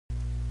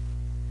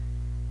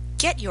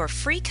Get your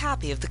free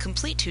copy of the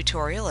complete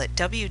tutorial at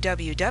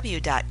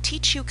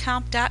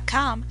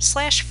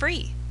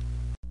www.teachucomp.com/free.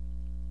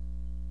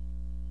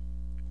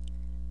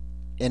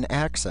 In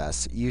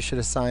Access, you should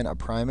assign a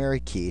primary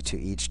key to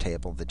each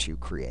table that you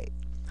create.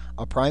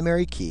 A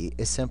primary key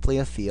is simply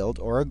a field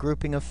or a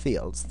grouping of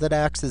fields that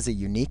acts as a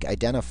unique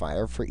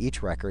identifier for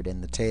each record in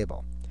the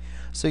table.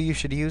 So you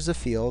should use a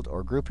field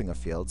or grouping of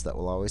fields that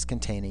will always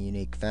contain a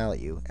unique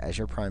value as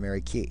your primary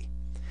key.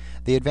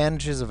 The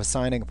advantages of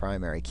assigning a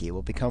primary key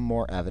will become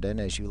more evident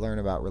as you learn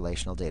about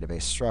relational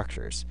database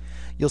structures.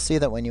 You'll see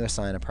that when you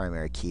assign a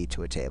primary key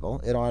to a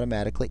table, it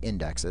automatically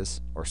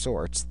indexes, or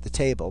sorts, the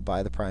table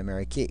by the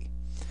primary key.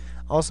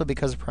 Also,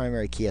 because a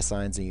primary key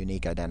assigns a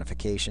unique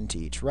identification to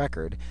each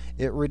record,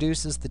 it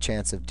reduces the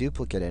chance of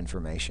duplicate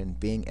information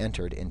being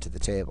entered into the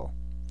table.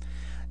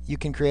 You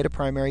can create a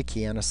primary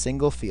key on a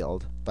single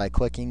field by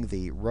clicking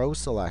the Row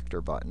Selector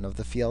button of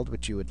the field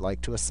which you would like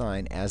to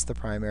assign as the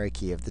primary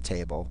key of the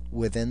table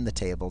within the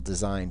Table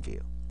Design view.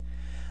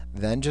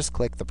 Then just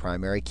click the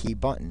Primary Key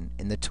button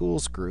in the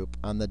Tools group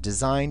on the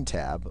Design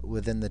tab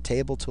within the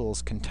Table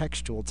Tools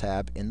Contextual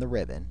tab in the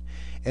ribbon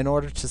in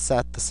order to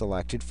set the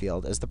selected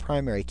field as the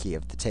primary key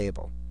of the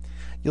table.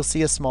 You'll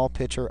see a small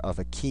picture of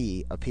a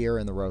key appear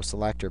in the Row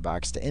Selector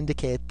box to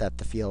indicate that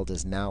the field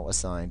is now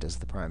assigned as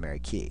the primary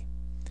key.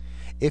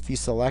 If you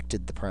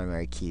selected the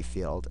primary key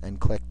field and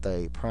clicked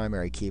the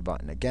Primary Key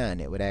button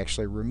again, it would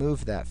actually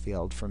remove that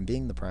field from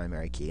being the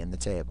primary key in the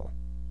table.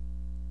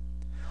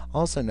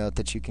 Also note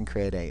that you can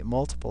create a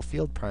multiple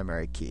field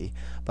primary key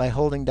by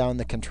holding down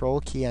the Control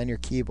key on your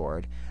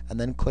keyboard and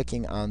then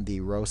clicking on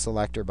the row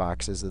selector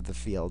boxes of the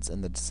fields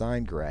in the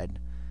design grid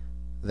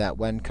that,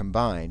 when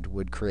combined,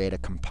 would create a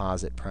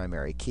composite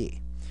primary key.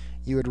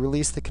 You would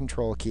release the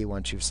Control key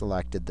once you've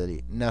selected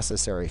the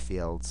necessary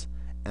fields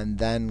and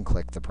then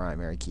click the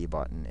Primary Key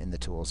button in the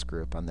Tools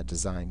group on the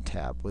Design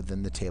tab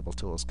within the Table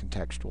Tools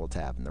Contextual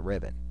tab in the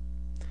ribbon.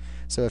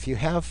 So if you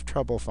have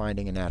trouble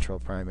finding a natural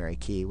primary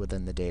key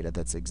within the data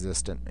that's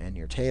existent in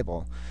your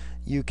table,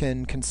 you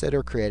can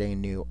consider creating a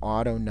new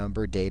auto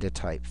number data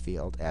type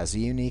field as a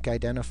unique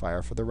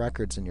identifier for the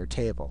records in your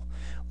table,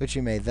 which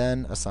you may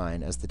then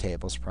assign as the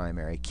table's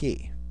primary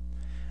key.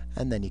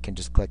 And then you can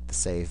just click the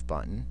Save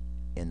button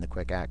in the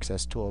Quick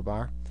Access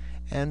toolbar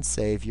and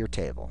save your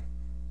table.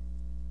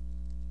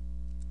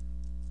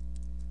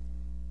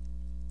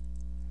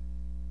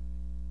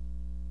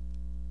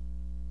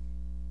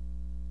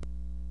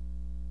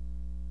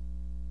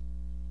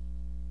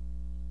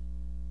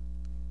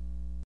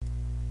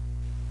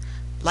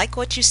 Like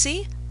what you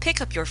see?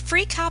 Pick up your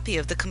free copy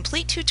of the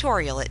complete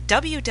tutorial at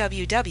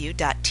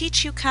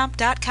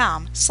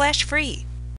www.teachucomp.com/free.